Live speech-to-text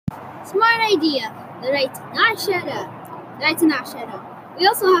Smart idea. The right to not shut up. The right to not shut up. We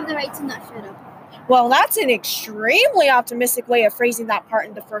also have the right to not shut up. Well, that's an extremely optimistic way of phrasing that part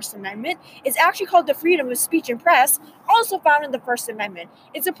in the First Amendment. It's actually called the freedom of speech and press, also found in the First Amendment.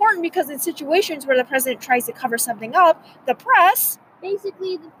 It's important because in situations where the president tries to cover something up, the press...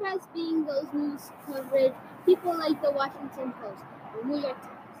 Basically, the press being those news coverage, people like the Washington Post or New York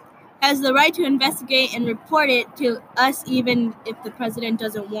Times, has the right to investigate and report it to us even if the president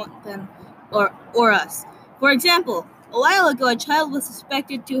doesn't want them or us. For example, a while ago, a child was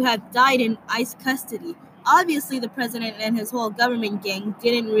suspected to have died in ICE custody. Obviously, the president and his whole government gang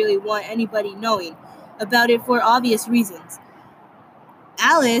didn't really want anybody knowing about it for obvious reasons.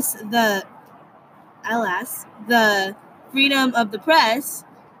 Alas, the freedom of the press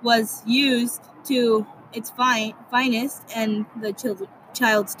was used to its finest, and the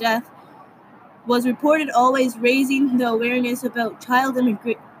child's death was reported, always raising the awareness about child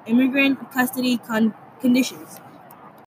immigrant custody conditions.